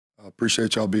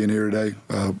Appreciate y'all being here today.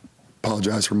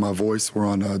 Apologize for my voice. We're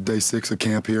on day 6 of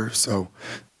camp here, so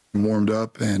I'm warmed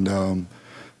up and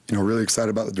really excited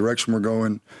about the direction we're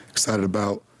going. Excited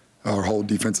about our whole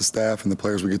defensive staff and the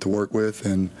players we get to work with.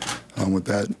 And with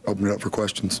that, open it up for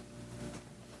questions.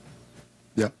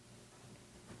 Yeah.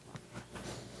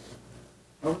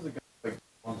 How has a guy like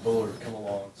Schumann Bullard come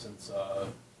along since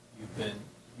you've been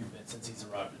since he's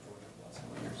arrived at Georgia the last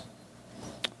couple of years?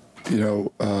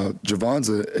 Javon's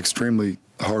an extremely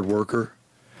hard worker.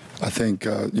 I think,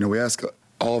 we ask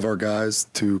all of our guys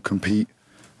to compete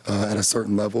at a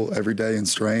certain level every day and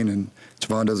strain, and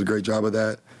Javon does a great job of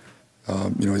that.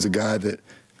 He's a guy that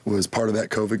was part of that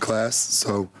COVID class,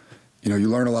 so, you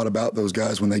learn a lot about those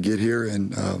guys when they get here,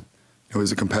 and,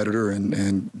 he's a competitor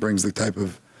and brings the type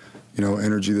of,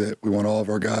 energy that we want all of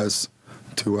our guys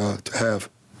to have.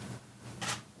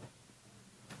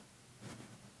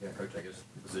 Yeah, Coach, I guess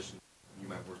the position you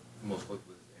might work most closely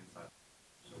with is the inside.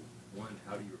 So, one,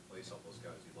 how do you replace all those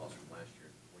guys you lost from last year?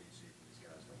 What do you see from these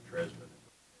guys like Tresman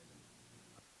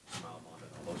and Smile Mond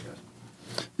and all those guys?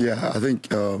 Yeah, I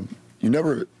think you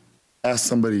never ask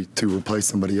somebody to replace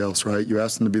somebody else, right? You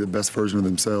ask them to be the best version of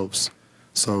themselves.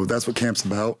 So that's what camp's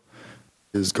about,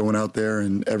 is going out there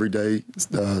and every day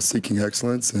seeking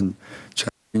excellence and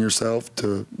challenging yourself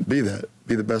to be that,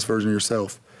 be the best version of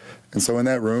yourself. And so in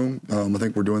that room, I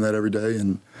think we're doing that every day,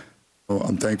 and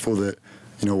I'm thankful that,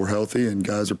 we're healthy and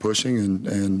guys are pushing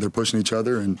and they're pushing each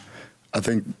other. And I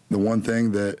think the one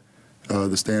thing that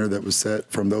the standard that was set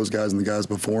from those guys and the guys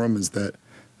before them is that,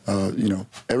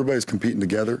 everybody's competing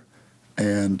together,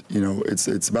 and,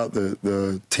 it's about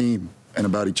the team and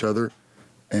about each other.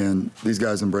 And these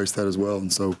guys embrace that as well,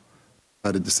 and so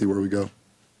excited to see where we go.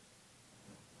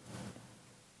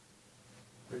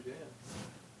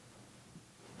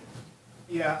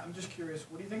 Yeah, I'm just curious,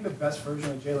 what do you think the best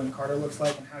version of Jalen Carter looks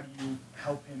like, and how do you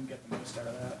help him get the most out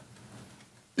of that?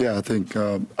 Yeah, I think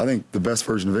the best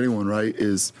version of anyone, right,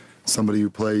 is somebody who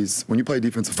plays. When you play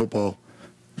defensive football,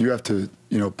 you have to,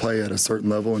 play at a certain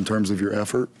level in terms of your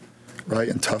effort, right,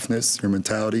 and toughness, your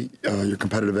mentality, your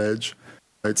competitive edge,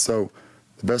 right? So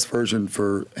the best version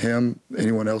for him,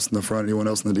 anyone else in the front, anyone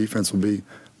else in the defense, will be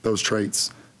those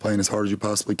traits: playing as hard as you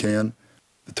possibly can,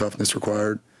 the toughness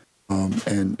required,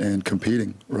 and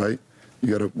competing, right?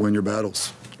 You got to win your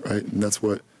battles, right? And that's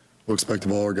what we'll expect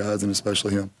of all our guys, and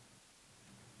especially him.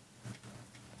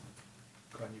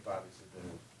 Glenn, you've obviously been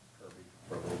with Kirby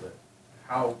for a little bit.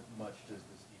 How much does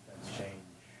this defense change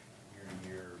year to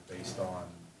year based on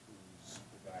who's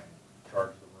the guy in charge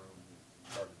of the room, who's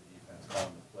in charge of the defense,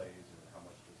 calling the plays, or how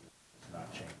much does it just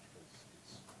not change because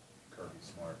it's Kirby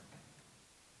smart,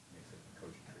 makes it a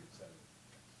coaching tree, etc.?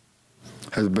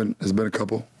 Has been a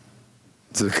couple.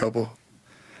 Is it a couple?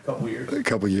 Couple years. A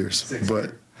couple years, 6 but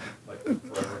years. Like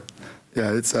forever.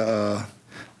 yeah,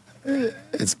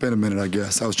 it's been a minute, I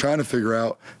guess. I was trying to figure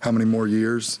out how many more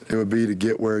years it would be to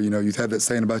get where, you've had that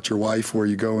saying about your wife where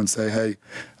you go and say, hey,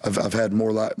 I've had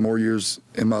more years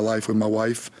in my life with my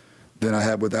wife than I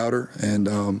have without her. And,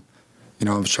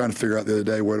 I was trying to figure out the other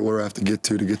day where do I have to get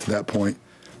to that point.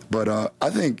 But I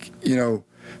think,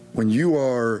 when you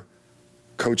are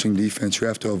coaching defense, you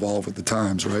have to evolve with the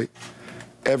times, right?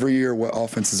 Every year what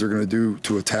offenses are going to do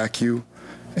to attack you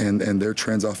and their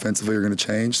trends offensively are going to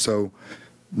change. So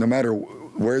no matter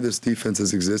where this defense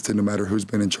has existed, no matter who's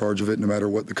been in charge of it, no matter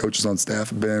what the coaches on staff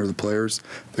have been or the players,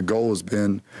 the goal has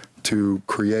been to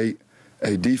create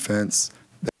a defense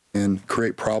that can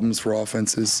create problems for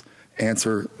offenses,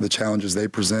 answer the challenges they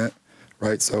present,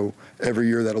 right? So every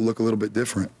year that'll look a little bit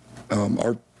different.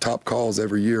 Our top calls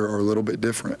every year are a little bit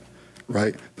different,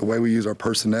 right? The way we use our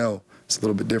personnel is a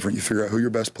little bit different. You figure out who your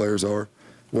best players are,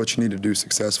 what you need to do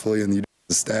successfully, and you do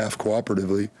the staff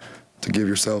cooperatively to give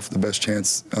yourself the best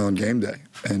chance on game day.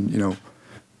 And,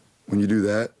 when you do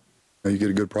that, you get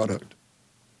a good product.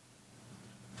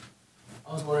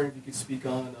 I was wondering if you could speak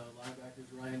on linebackers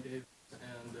Ryan Davis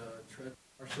and Trent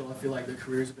Marshall. I feel like their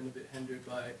careers have been a bit hindered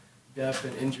by depth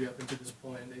and injury up until this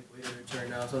point, and they've waited their turn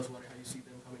now. So I was wondering how you see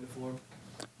them coming to form.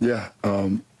 Yeah.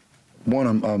 I'm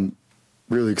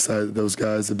really excited. Those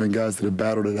guys have been guys that have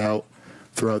battled it out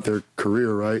throughout their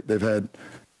career, right? They've had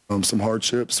some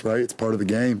hardships, right? It's part of the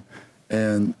game.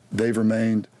 And they've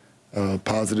remained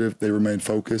positive. They remain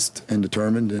focused and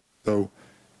determined. And so,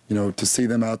 to see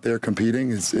them out there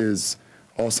competing is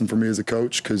awesome for me as a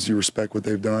coach because you respect what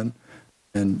they've done.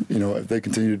 And, if they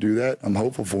continue to do that, I'm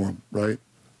hopeful for them, right?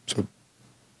 So.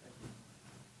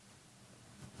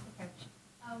 Coach,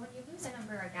 when you lose a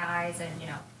number of guys and,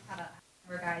 have a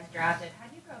number of guys drafted, how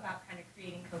do you go about kind of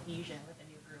creating cohesion with a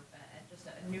new group and just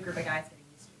a new group of guys getting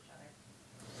used to each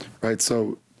other? Right.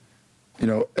 So,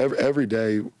 every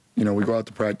day, we go out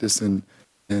to practice and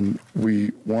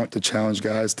we want to challenge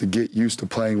guys to get used to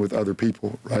playing with other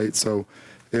people, right? So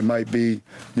it might be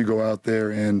you go out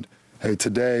there and, hey,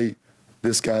 today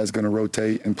this guy's going to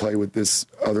rotate and play with this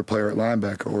other player at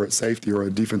linebacker or at safety or a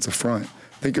defensive front.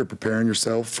 I think you're preparing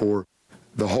yourself for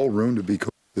the whole room to be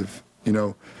cohesive.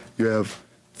 You have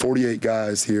 48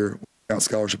 guys here without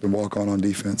scholarship and walk on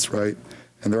defense, right?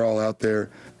 And they're all out there,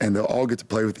 and they'll all get to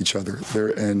play with each other.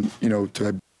 To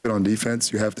have good on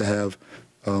defense, you have to have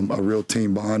a real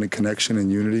team bond and connection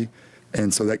and unity.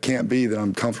 And so that can't be that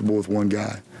I'm comfortable with one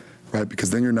guy, right? Because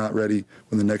then you're not ready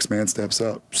when the next man steps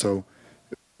up. So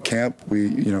camp,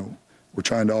 we're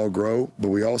trying to all grow, but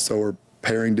we also are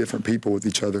pairing different people with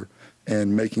each other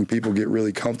and making people get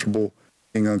really comfortable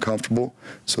being uncomfortable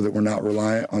so that we're not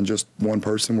reliant on just one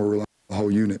person, we're relying on the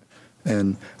whole unit.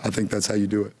 And I think that's how you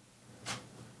do it.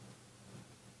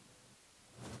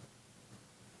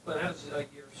 But how does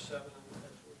year 7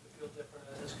 feel different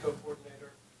as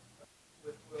co-coordinator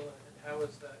with Will, and how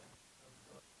is that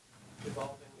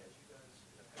evolving as you guys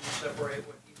how you separate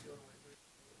what he's doing with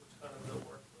what's kind of the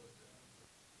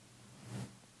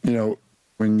workload?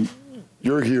 When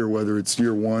you're here, whether it's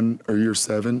year 1 or year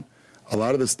 7, a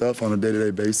lot of the stuff on a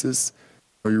day-to-day basis,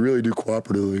 you really do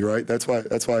cooperatively, right? That's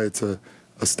why it's a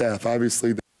staff.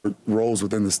 Obviously, there are roles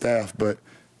within the staff, but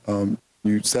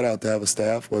you set out to have a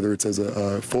staff, whether it's as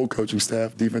a full coaching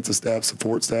staff, defensive staff,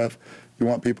 support staff. You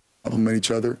want people to complement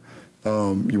each other.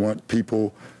 You want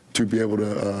people to be able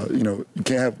to, you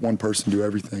can't have one person do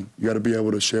everything. You got to be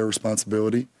able to share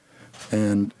responsibility.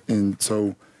 And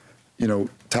so,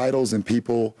 titles and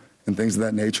people and things of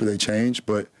that nature, they change,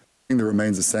 but the thing that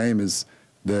remains the same is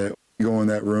that you go in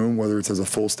that room, whether it's as a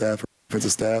full staff or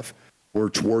defensive staff,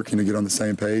 we're working to get on the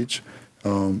same page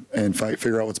and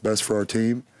figure out what's best for our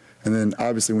team. And then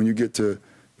obviously when you get to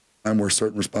a time where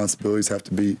certain responsibilities have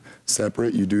to be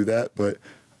separate, you do that. But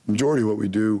the majority of what we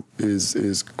do is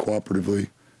cooperatively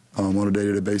on a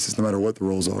day-to-day basis, no matter what the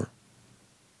roles are.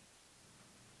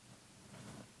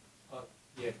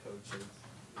 Yeah, Coach, with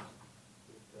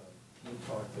team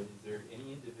talk, but is there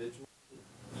any individual that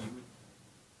you would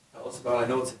tell us about? I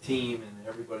know it's a team and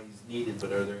everybody's needed,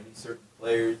 but are there any certain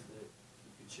players that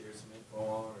you could share some info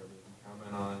on or maybe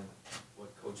comment on what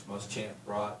Coach Muschamp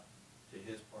brought to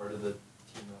his part of the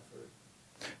team effort?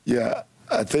 Yeah,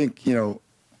 I think,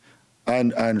 I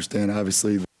understand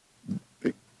obviously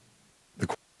the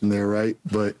question there, right?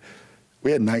 But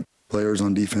we had 19 players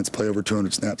on defense play over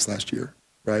 200 snaps last year,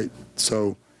 right?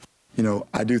 So,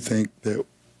 I do think that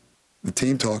the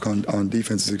team talk on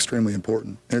defense is extremely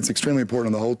important. And it's extremely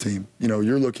important on the whole team.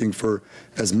 You're looking for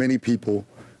as many people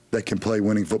that can play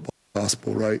winning football as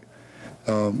possible, right?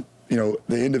 The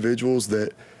individuals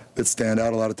that stand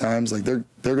out a lot of times, like they're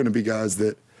going to be guys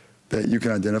that you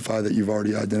can identify, that you've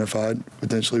already identified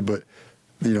potentially. But,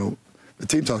 the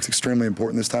team talk's extremely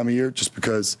important this time of year just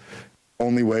because the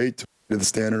only way to the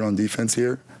standard on defense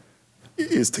here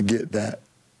is to get that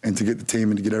and to get the team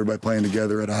and to get everybody playing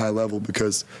together at a high level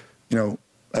because,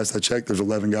 as I checked, there's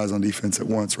 11 guys on defense at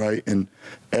once, right? And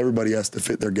everybody has to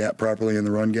fit their gap properly in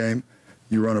the run game.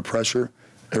 You run a pressure.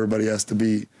 Everybody has to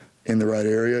be in the right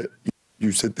area.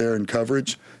 You sit there in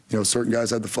coverage. Certain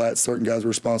guys have the flats, certain guys are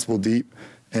responsible deep.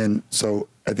 And so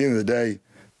at the end of the day,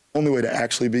 the only way to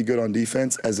actually be good on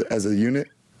defense as a unit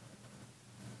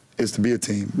is to be a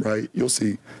team, right? You'll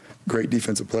see great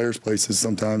defensive players places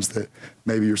sometimes that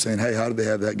maybe you're saying, hey, how did they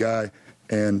have that guy?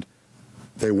 And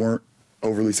they weren't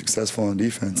overly successful on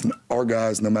defense. And our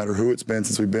guys, no matter who it's been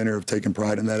since we've been here, have taken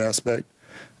pride in that aspect.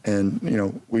 And,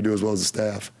 we do as well as the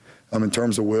staff. In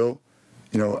terms of Will,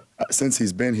 since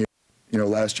he's been here,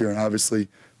 last year and obviously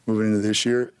moving into this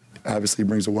year, obviously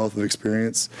brings a wealth of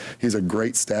experience. He's a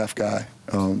great staff guy.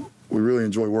 We really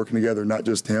enjoy working together, not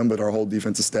just him, but our whole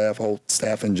defensive staff, whole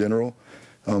staff in general,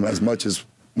 as much as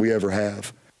we ever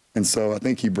have. And so I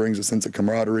think he brings a sense of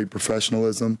camaraderie,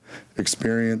 professionalism,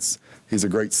 experience. He's a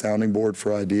great sounding board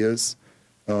for ideas.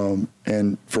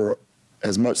 And for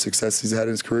as much success he's had in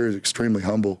his career, he's extremely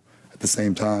humble at the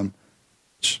same time.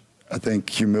 Which I think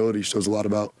humility shows a lot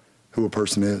about who a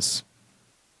person is.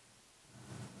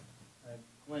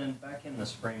 Glenn, back in the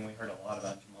spring, we heard a lot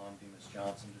about Schumann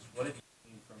Johnson. Just what have you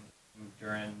seen from him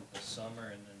during the summer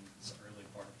and then this early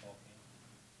part of fall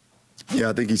camp? Yeah,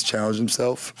 I think he's challenged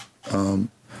himself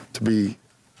to be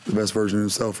the best version of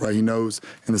himself, right? He knows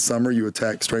in the summer you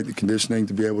attack strength and conditioning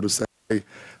to be able to say, hey,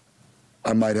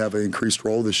 I might have an increased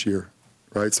role this year,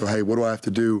 right? So, hey, what do I have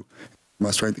to do in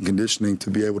my strength and conditioning to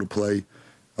be able to play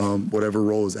whatever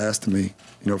role is asked of me,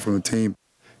 from the team?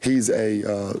 He's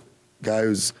a guy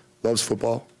who loves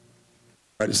football,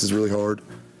 practices really hard.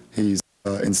 He's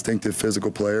an instinctive physical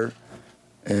player.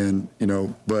 And,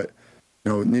 but,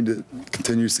 need to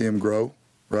continue to see him grow,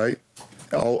 right?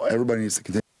 Everybody needs to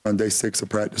continue on day 6 of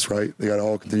practice, right? They got to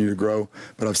all continue to grow.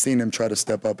 But I've seen him try to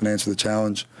step up and answer the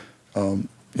challenge,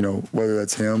 whether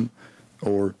that's him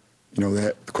or, they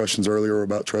had the questions earlier were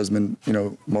about Tresman,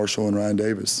 Marshall and Ryan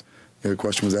Davis. The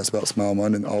question was asked about Smile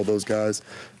Monday and all those guys,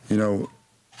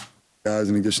 guys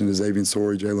in addition to Xavier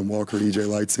Sorey, Jalen Walker, E.J.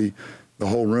 Lightsey, the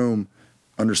whole room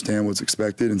understand what's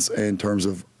expected in terms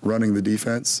of running the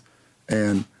defense.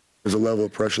 And there's a level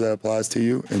of pressure that applies to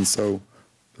you. And so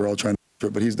they're all trying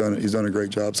to, but he's done a great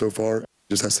job so far.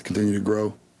 Just has to continue to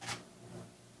grow.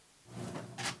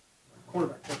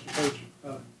 Quarterback question,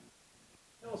 Coach.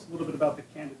 Tell us a little bit about the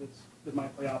candidates that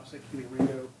might play opposite Keely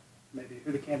Ringo, maybe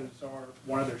who the candidates are,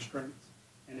 one of their strengths,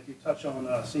 and if you touch on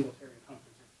Singletary and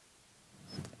Humphries.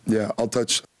 Yeah, I'll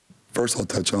touch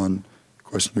on the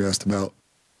question you asked about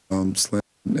Slim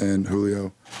and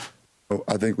Julio.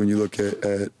 I think when you look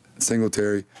at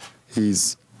Singletary,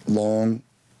 he's long,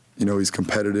 he's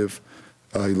competitive,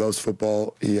 he loves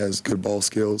football, he has good ball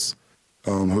skills.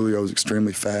 Julio is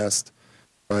extremely fast,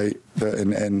 right,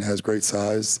 and has great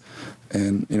size,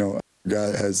 and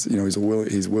guy has he's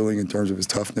willing in terms of his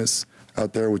toughness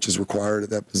out there, which is required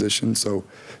at that position. So,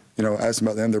 asking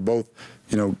about them, they're both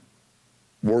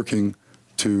working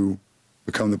to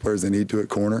become the players they need to at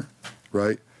corner,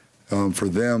 right? For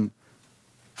them,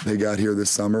 they got here this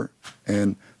summer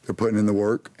and they're putting in the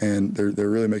work and they're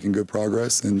really making good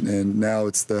progress. And now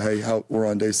it's hey, we're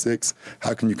on day 6.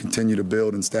 How can you continue to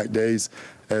build and stack days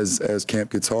as camp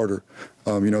gets harder?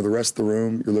 The rest of the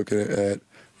room, you're looking at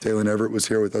Dalen Everett was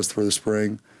here with us for the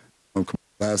spring,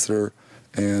 Lassiter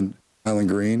and Alan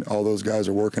Green. All those guys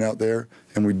are working out there,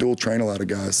 and we dual train a lot of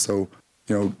guys. So,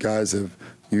 guys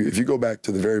if you go back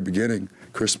to the very beginning,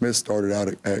 Chris Smith started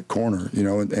out at corner,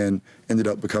 and ended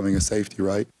up becoming a safety,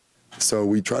 right? So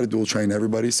we try to dual train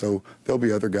everybody. So there'll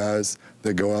be other guys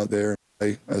that go out there and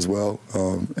play as well.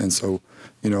 And so,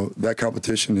 that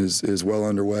competition is well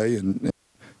underway and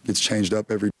gets changed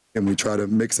up every day. And we try to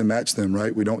mix and match them,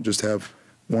 right? We don't just have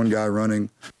one guy running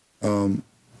in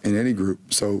any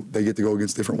group. So they get to go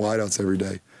against different wideouts every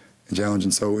day and challenge.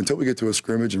 And so until we get to a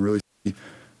scrimmage and really see,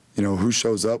 who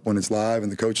shows up when it's live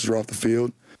and the coaches are off the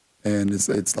field and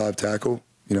it's live tackle,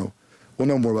 we'll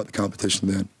know more about the competition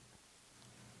then.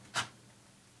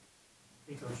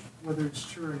 Hey, Coach, whether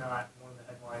it's true or not, one of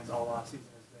the headlines all offseason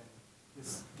has been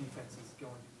this defense is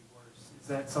going to be worse. Is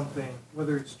that something,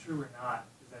 whether it's true or not,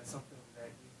 is that something that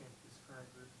you think this current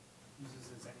group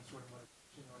uses as any sort of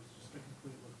motivation, or is it just a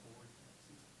complete look forward to next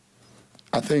season?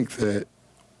 I think that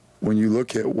when you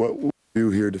look at what we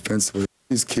do here defensively,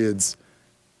 these kids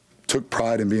took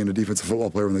pride in being a defensive football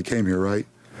player when they came here, right?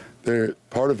 They're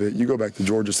part of it. You go back to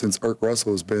Georgia since Irk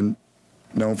Russell has been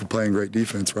known for playing great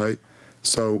defense, right?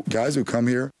 So guys who come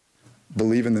here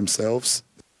believe in themselves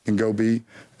and go be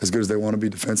as good as they want to be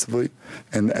defensively,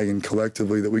 and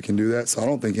collectively that we can do that. So I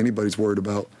don't think anybody's worried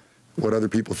about what other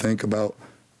people think about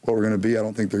what we're going to be. I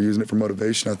don't think they're using it for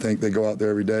motivation. I think they go out there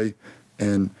every day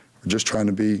and we're just trying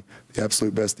to be the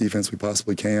absolute best defense we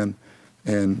possibly can.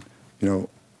 And,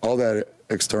 all that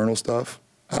external stuff,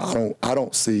 I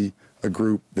don't see a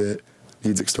group that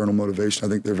needs external motivation. I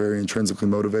think they're very intrinsically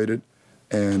motivated,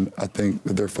 and I think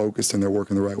that they're focused and they're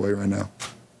working the right way right now.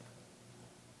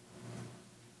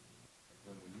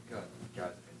 When you've got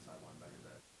guys at inside linebackers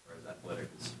that are as athletic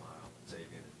as Smile and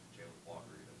Xavier and Jalen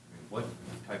Walker, what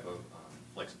type of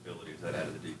flexibility does that add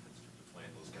to the defense to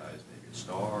playing those guys, maybe a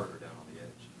star or down on the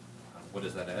edge? What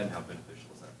does that add, and how beneficial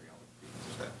is that for y'all with the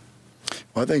defensive staff?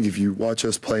 Well, I think if you watch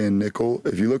us play in nickel,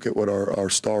 if you look at what our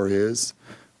star is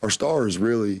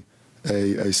really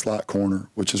a slot corner,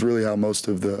 which is really how most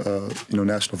of the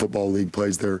National Football League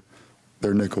plays their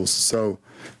nickels. So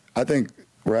I think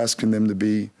we're asking them to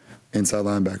be inside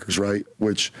linebackers, right?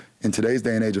 Which in today's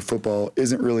day and age of football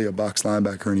isn't really a box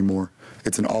linebacker anymore.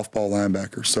 It's an off-ball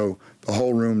linebacker. So the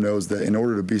whole room knows that in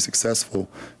order to be successful,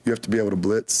 you have to be able to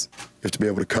blitz, you have to be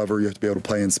able to cover, you have to be able to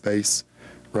play in space,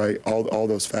 right? All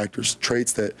those factors,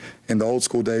 traits that in the old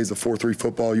school days of 4-3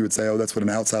 football, you would say, oh, that's what an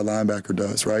outside linebacker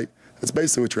does, right? That's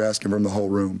basically what you're asking from the whole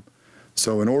room.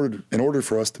 So in order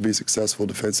for us to be successful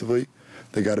defensively,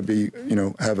 they got to be,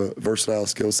 have a versatile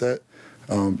skill set.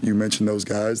 You mentioned those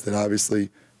guys that obviously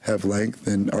have length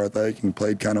and are athletic and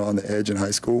played kind of on the edge in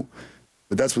high school.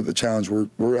 But that's what the challenge,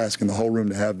 we're asking the whole room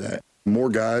to have that. More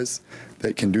guys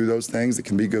that can do those things, that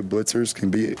can be good blitzers, can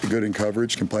be good in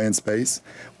coverage, can play in space.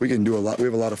 We can do a lot. We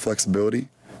have a lot of flexibility,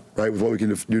 right, with what we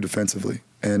can do defensively.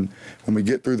 And when we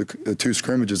get through the 2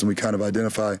 scrimmages and we kind of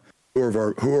identify who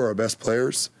are our best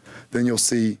players, then you'll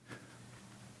see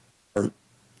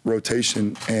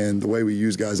rotation and the way we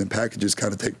use guys in packages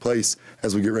kind of take place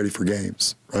as we get ready for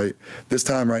games, right? This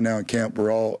time right now in camp,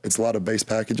 it's a lot of base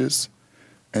packages.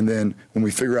 And then when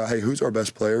we figure out, hey, who's our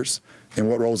best players and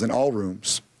what roles in all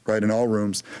rooms, right, in all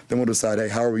rooms, then we'll decide, hey,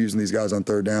 how are we using these guys on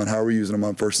third down? How are we using them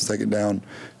on first and second down?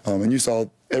 And you saw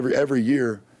every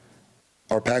year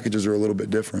our packages are a little bit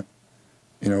different,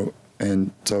 you know,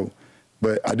 and so,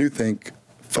 but I do think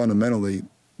fundamentally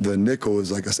the nickel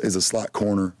is is a slot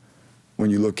corner when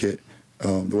you look at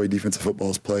the way defensive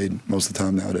football is played most of the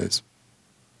time nowadays.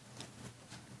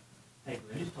 Hey,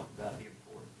 Glenn, just talk about the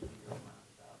importance, if you don't mind,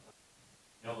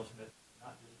 about Noah Smith,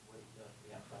 not just what he does for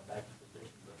the outside back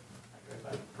position, but I think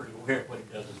everybody's pretty aware of what he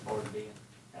does as far as being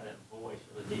kind of that voice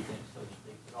of the defense, so to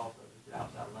speak, but also just the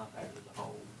outside linebackers as a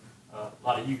whole. A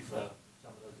lot of youth, some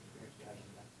of those experienced guys in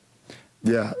that.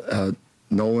 Yeah,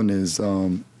 Nolan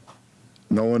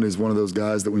is one of those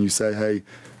guys that when you say, hey,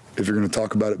 if you're going to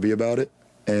talk about it, be about it.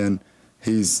 And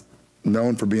he's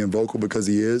known for being vocal because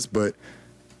he is, but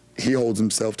he holds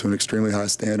himself to an extremely high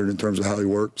standard in terms of how he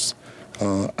works.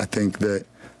 I think that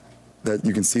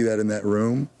you can see that in that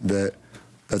room, that's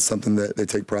something that they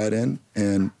take pride in.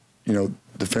 And, you know,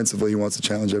 defensively, he wants to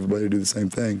challenge everybody to do the same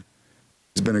thing.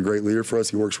 He's been a great leader for us.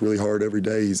 He works really hard every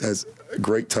day. He has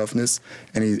great toughness.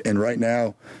 And right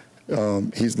now,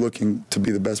 he's looking to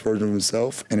be the best version of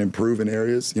himself and improve in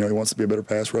areas. You know, he wants to be a better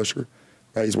pass rusher,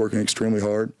 right? He's working extremely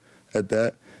hard at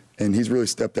that. And he's really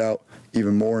stepped out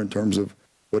even more in terms of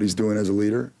what he's doing as a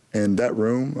leader. And that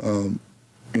room,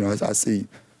 you know, I see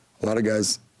a lot of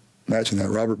guys matching that.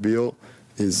 Robert Beal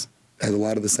has a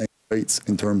lot of the same traits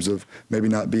in terms of maybe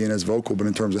not being as vocal, but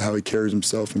in terms of how he carries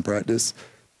himself in practice.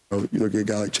 You look at a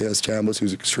guy like Chaz Chambliss,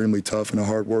 who's extremely tough and a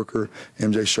hard worker.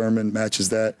 MJ Sherman matches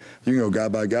that. You can go guy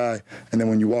by guy. And then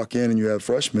when you walk in and you have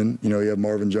freshmen, you know, you have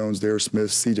Marvin Jones, Darius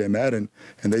Smith, C.J. Madden,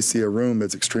 and they see a room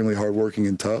that's extremely hardworking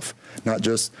and tough, not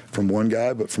just from one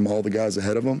guy, but from all the guys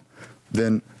ahead of them,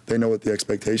 then they know what the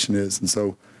expectation is. And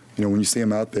so, you know, when you see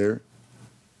them out there,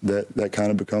 that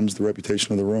kind of becomes the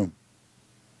reputation of the room.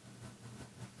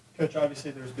 Coach,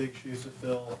 obviously there's big shoes to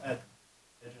fill at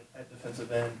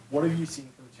defensive end. What have you seen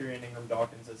from Tyrion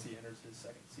Ingram-Dawkins as he enters his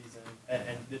second season,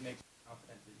 and that makes you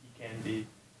confident that he can be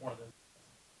one of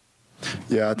those?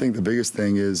 Yeah, I think the biggest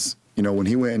thing is, you know, when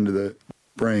he went into the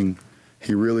spring,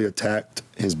 he really attacked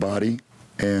his body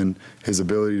and his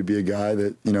ability to be a guy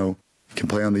that, you know, can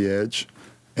play on the edge.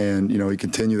 And, you know, he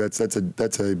continued. That's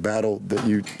a battle that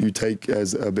you take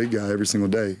as a big guy every single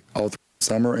day, all through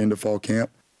summer into fall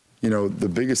camp. You know, the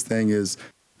biggest thing is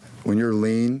when you're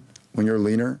leaner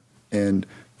and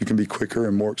you can be quicker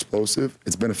and more explosive,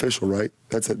 it's beneficial, right?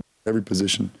 That's at every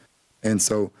position. And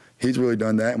so he's really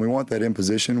done that, and we want that in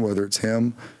position, whether it's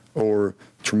him or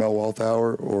Tramel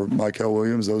Walthour or Michael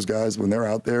Williams, those guys, when they're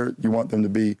out there, you want them to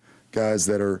be guys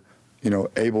that are, you know,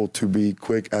 able to be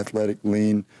quick, athletic,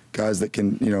 lean, guys that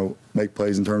can, you know, make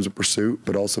plays in terms of pursuit,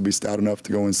 but also be stout enough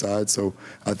to go inside. So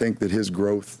I think that his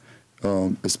growth,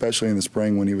 especially in the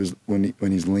spring when he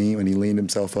leaned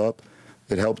himself up,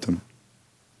 it helped him.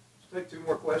 Let's take two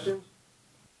more questions.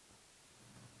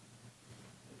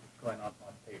 Glenn, on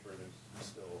paper, there's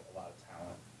still a lot of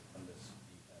talent on this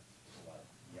defense, a lot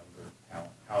of younger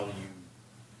talent. How do you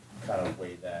kind of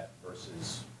weigh that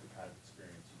versus the kind of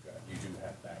experience you got? You do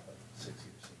have back like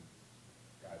 6-year seniors,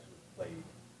 guys who have played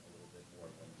a little bit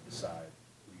more when you decide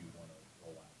who you want to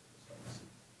roll out at the start of the season.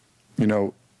 You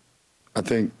know, I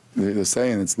think the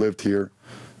saying that's lived here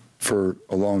for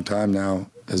a long time now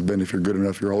has been, if you're good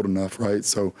enough, you're old enough, right?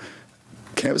 So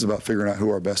camp is about figuring out who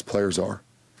our best players are,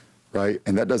 right?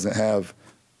 And that doesn't have,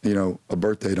 you know, a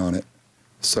birth date on it.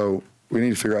 So we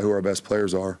need to figure out who our best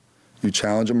players are. You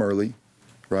challenge them early,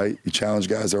 right? You challenge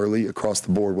guys early across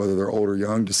the board, whether they're old or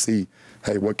young, to see,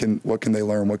 hey, what can they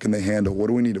learn? What can they handle? What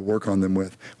do we need to work on them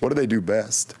with? What do they do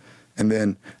best? And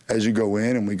then as you go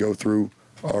in and we go through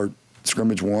our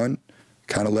scrimmage one,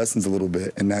 kind of lessens a little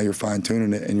bit, and now you're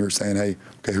fine-tuning it, and you're saying, hey,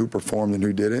 okay, who performed and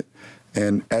who did it?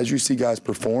 And as you see guys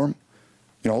perform,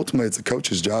 you know, ultimately it's a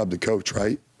coach's job to coach,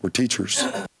 right? We're teachers.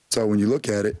 So when you look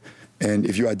at it, and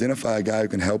if you identify a guy who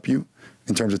can help you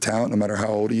in terms of talent, no matter how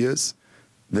old he is,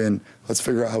 then let's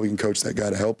figure out how we can coach that guy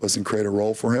to help us and create a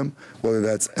role for him, whether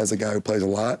that's as a guy who plays a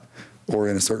lot or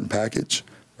in a certain package,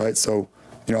 right? So,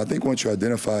 you know, I think once you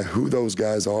identify who those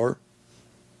guys are,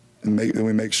 and then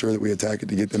we make sure that we attack it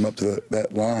to get them up to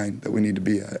that line that we need to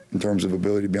be at in terms of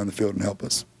ability to be on the field and help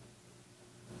us.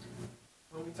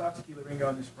 When we talked to Keeler Ringo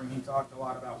in the spring, he talked a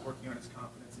lot about working on his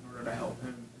confidence in order to help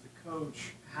him. As a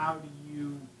coach, how do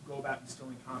you go about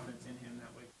instilling confidence in him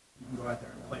that way you can go out there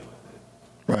and play with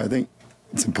it? Right, I think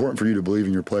it's important for you to believe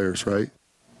in your players, right?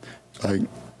 Like,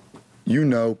 you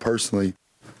know personally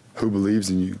who believes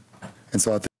in you. And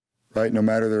so I think, right, no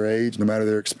matter their age, no matter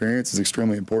their experience, is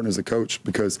extremely important as a coach,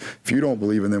 because if you don't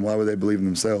believe in them, why would they believe in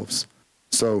themselves?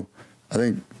 So I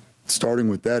think starting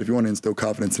with that, if you want to instill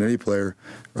confidence in any player,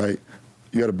 right,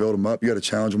 you got to build them up. You got to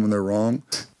challenge them when they're wrong.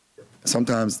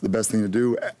 Sometimes the best thing to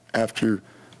do after a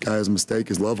guy has a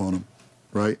mistake is love on him,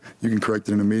 right? You can correct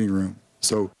it in a meeting room.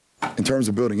 So in terms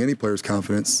of building any player's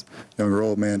confidence, young or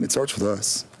old, man, it starts with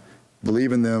us.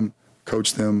 Believe in them,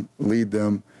 coach them, lead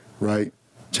them, right?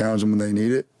 Challenge them when they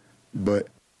need it. But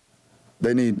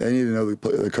they need to know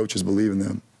the coaches believe in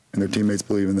them and their teammates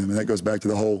believe in them. And that goes back to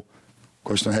the whole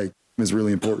question of, hey, team is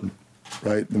really important,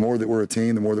 right? The more that we're a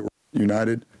team, the more that we're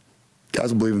united,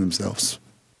 guys will believe in themselves.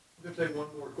 I'm going to take one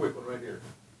more quick one right here.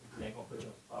 I ain't gonna put you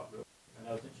on the spot real quick. I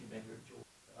know since you've been here, George,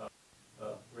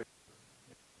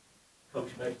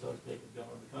 Coach May, so to speak, is going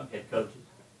to become head coaches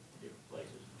in different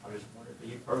places. I just wondered for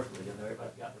you personally, I know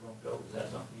everybody's got their own goals. Is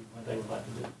that something you one day would like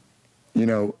to do? You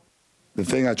know, the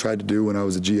thing I tried to do when I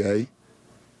was a GA,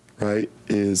 right,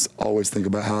 is always think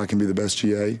about how I can be the best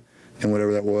GA and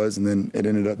whatever that was. And then it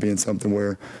ended up being something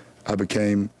where I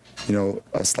became, you know,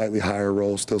 a slightly higher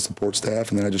role, still support staff,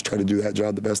 and then I just tried to do that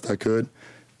job the best I could.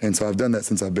 And so I've done that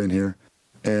since I've been here.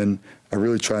 And I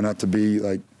really try not to be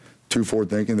like too forward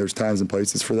thinking. There's times and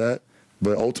places for that.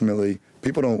 But ultimately,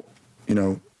 people don't, you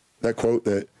know, that quote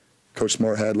that Coach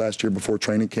Smart had last year before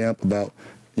training camp about,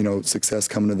 you know, success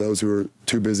coming to those who are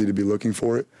too busy to be looking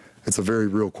for it. It's a very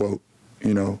real quote.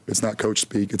 You know, it's not coach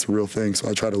speak, it's a real thing. So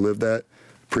I try to live that,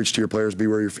 preach to your players, be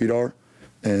where your feet are,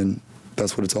 and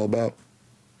that's what it's all about.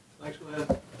 Thanks, Glenn.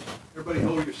 Everybody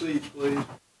hold your seats, please.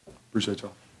 Appreciate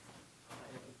y'all.